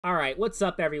Alright, what's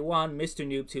up everyone? Mr.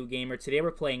 Noob2Gamer. Today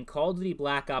we're playing Call of Duty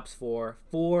Black Ops 4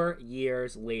 4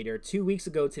 years later. 2 weeks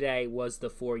ago today was the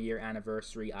 4-year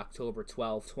anniversary, October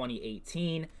 12,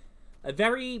 2018. A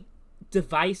very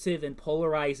divisive and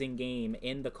polarizing game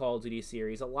in the Call of Duty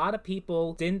series. A lot of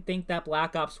people didn't think that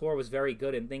Black Ops 4 was very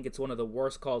good and think it's one of the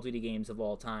worst Call of Duty games of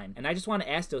all time. And I just want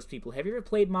to ask those people, have you ever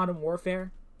played Modern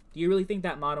Warfare? Do you really think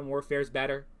that Modern Warfare is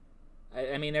better?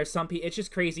 I mean, there's some people, it's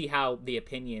just crazy how the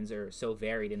opinions are so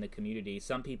varied in the community.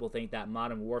 Some people think that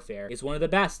Modern Warfare is one of the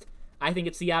best. I think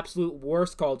it's the absolute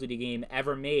worst Call of Duty game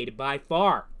ever made by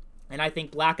far. And I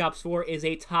think Black Ops 4 is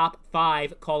a top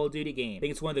 5 Call of Duty game. I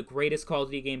think it's one of the greatest Call of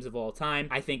Duty games of all time.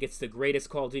 I think it's the greatest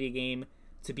Call of Duty game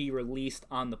to be released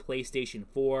on the PlayStation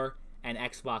 4 and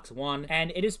Xbox One.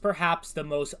 And it is perhaps the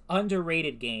most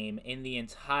underrated game in the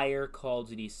entire Call of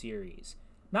Duty series.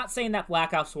 Not saying that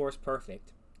Black Ops 4 is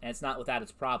perfect, and it's not without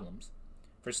its problems.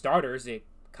 For starters, it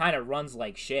kind of runs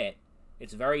like shit.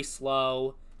 It's very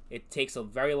slow, it takes a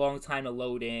very long time to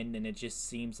load in, and it just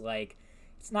seems like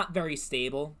it's not very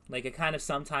stable. Like, it kind of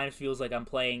sometimes feels like I'm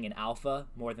playing an alpha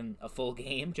more than a full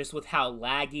game, just with how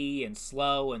laggy and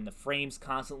slow and the frames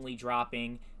constantly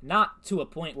dropping. Not to a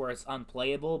point where it's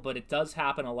unplayable, but it does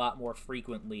happen a lot more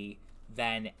frequently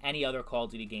than any other Call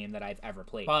of Duty game that I've ever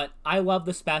played. But I love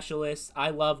the specialists, I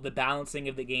love the balancing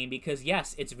of the game, because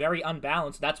yes, it's very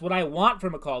unbalanced. That's what I want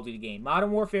from a Call of Duty game.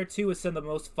 Modern Warfare 2 is some of the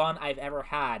most fun I've ever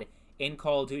had in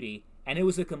Call of Duty, and it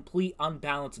was a complete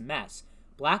unbalanced mess.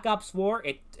 Black Ops 4,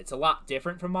 it's a lot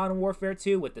different from Modern Warfare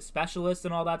 2 with the specialists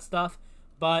and all that stuff,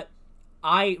 but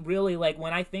I really, like,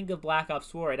 when I think of Black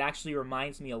Ops 4, it actually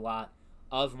reminds me a lot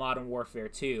of Modern Warfare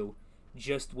 2,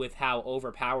 just with how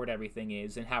overpowered everything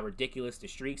is and how ridiculous the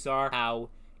streaks are, how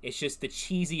it's just the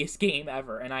cheesiest game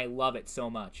ever, and I love it so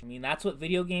much. I mean, that's what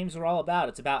video games are all about.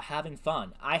 It's about having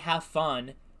fun. I have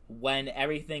fun when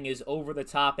everything is over the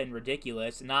top and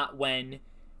ridiculous, not when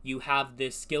you have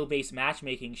this skill-based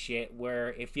matchmaking shit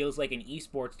where it feels like an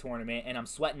esports tournament and I'm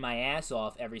sweating my ass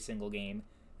off every single game.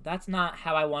 That's not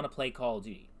how I want to play Call of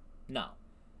Duty. No.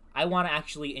 I want to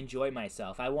actually enjoy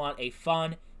myself. I want a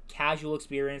fun, casual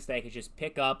experience that I could just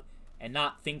pick up and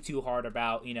not think too hard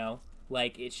about, you know?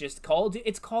 Like, it's just Call of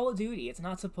Duty. It's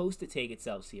not supposed to take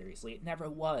itself seriously. It never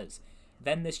was.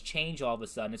 Then this change all of a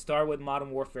sudden. It started with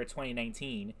Modern Warfare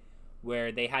 2019,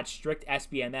 where they had strict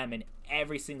SBMM in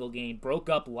every single game, broke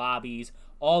up lobbies,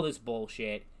 all this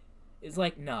bullshit. It's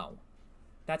like, no.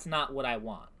 That's not what I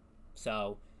want.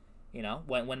 So, you know,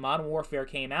 when Modern Warfare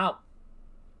came out,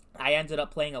 I ended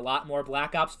up playing a lot more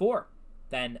Black Ops 4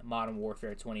 than Modern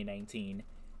Warfare 2019,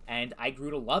 and I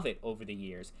grew to love it over the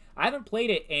years. I haven't played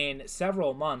it in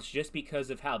several months just because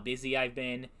of how busy I've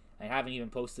been. I haven't even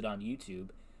posted on YouTube,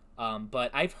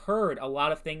 but I've heard a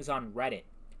lot of things on Reddit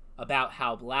about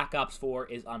how Black Ops 4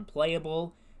 is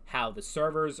unplayable, how the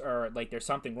servers are, like, there's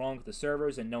something wrong with the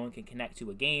servers and no one can connect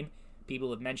to a game.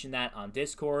 People have mentioned that on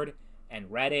Discord and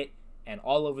Reddit and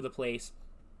all over the place.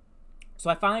 So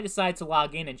I finally decided to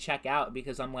log in and check out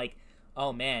because I'm like,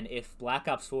 oh man, if Black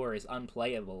Ops 4 is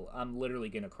unplayable, I'm literally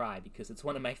gonna cry because it's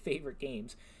one of my favorite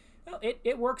games. Well,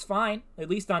 it works fine. At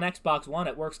least on Xbox One,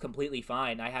 it works completely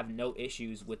fine. I have no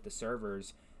issues with the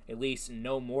servers. At least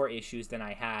no more issues than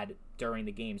I had during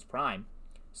the game's prime.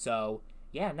 So,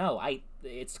 yeah, no,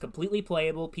 it's completely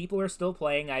playable. People are still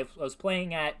playing. I was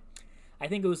playing at, I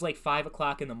think it was like 5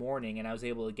 o'clock in the morning, and I was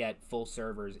able to get full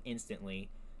servers instantly.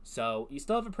 So, you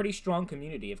still have a pretty strong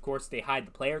community. Of course, they hide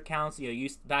the player counts. You know,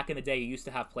 back in the day, you used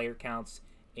to have player counts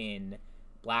in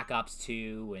Black Ops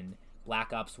 2 and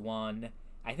Black Ops 1.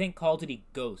 I think Call of Duty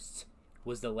Ghosts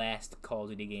was the last Call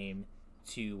of Duty game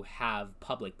to have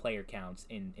public player counts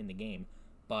in the game.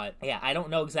 But, yeah, I don't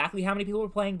know exactly how many people were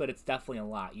playing, but it's definitely a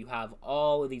lot. You have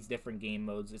all of these different game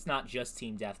modes. It's not just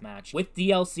Team Deathmatch. With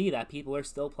DLC that people are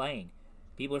still playing.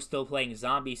 People are still playing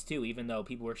Zombies too, even though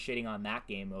people were shitting on that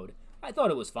game mode. I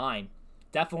thought it was fine.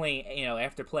 Definitely, you know,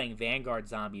 after playing Vanguard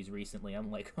Zombies recently,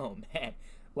 I'm like, oh man,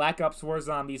 Black Ops 4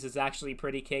 Zombies is actually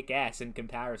pretty kick-ass in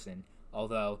comparison.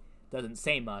 Although, doesn't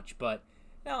say much, but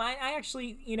no, I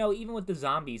actually, you know, even with the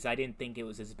zombies, I didn't think it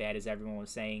was as bad as everyone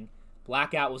was saying.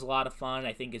 Blackout was a lot of fun.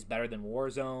 I think is better than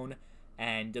Warzone.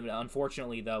 And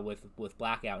unfortunately, though, with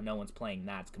Blackout, no one's playing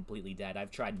that. It's completely dead.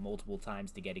 I've tried multiple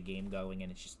times to get a game going,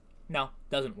 and it's just, no,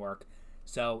 doesn't work.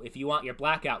 So if you want your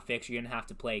Blackout fix, you're going to have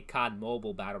to play COD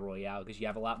Mobile Battle Royale because you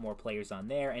have a lot more players on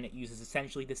there, and it uses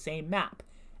essentially the same map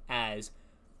as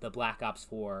the Black Ops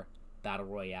 4 Battle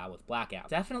Royale with Blackout.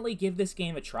 Definitely give this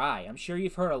game a try. I'm sure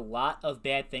you've heard a lot of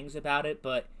bad things about it,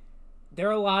 but there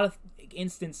are a lot of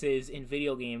instances in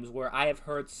video games where I have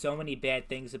heard so many bad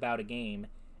things about a game,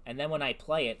 And then when I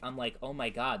play it, I'm like, oh my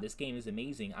god, this game is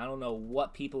amazing. I don't know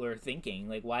what people are thinking,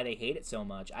 like why they hate it so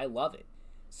much. I love it.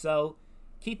 So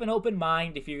keep an open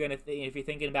mind if you're if you're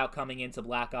thinking about coming into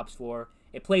Black Ops 4.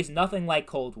 It plays nothing like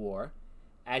Cold War,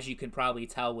 as you can probably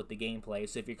tell with the gameplay.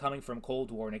 So if you're coming from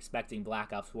Cold War and expecting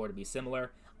Black Ops 4 to be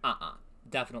similar,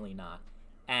 definitely not.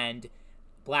 And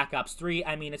Black Ops 3,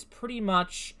 I mean, it's pretty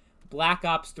much Black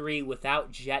Ops 3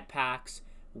 without jetpacks,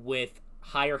 with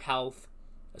higher health,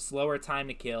 a slower time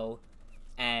to kill,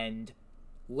 and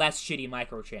less shitty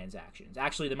microtransactions.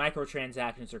 Actually, the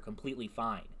microtransactions are completely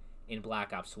fine in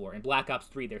Black Ops 4. In Black Ops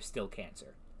 3, they're still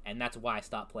cancer. And that's why I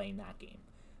stopped playing that game.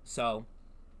 So,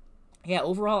 yeah,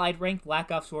 overall, I'd rank Black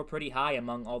Ops 4 pretty high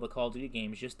among all the Call of Duty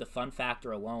games. Just the fun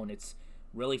factor alone. It's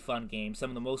really fun game. Some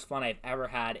of the most fun I've ever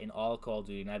had in all of Call of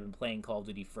Duty. And I've been playing Call of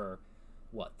Duty for,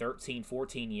 13,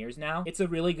 14 years now? It's a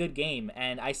really good game,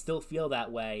 and I still feel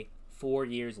that way 4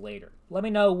 years later. Let me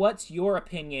know, what's your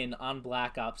opinion on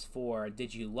Black Ops 4?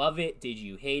 Did you love it? Did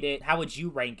you hate it? How would you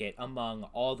rank it among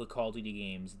all the Call of Duty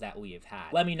games that we have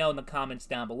had? Let me know in the comments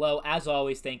down below. As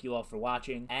always, thank you all for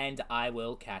watching, and I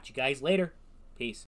will catch you guys later. Peace.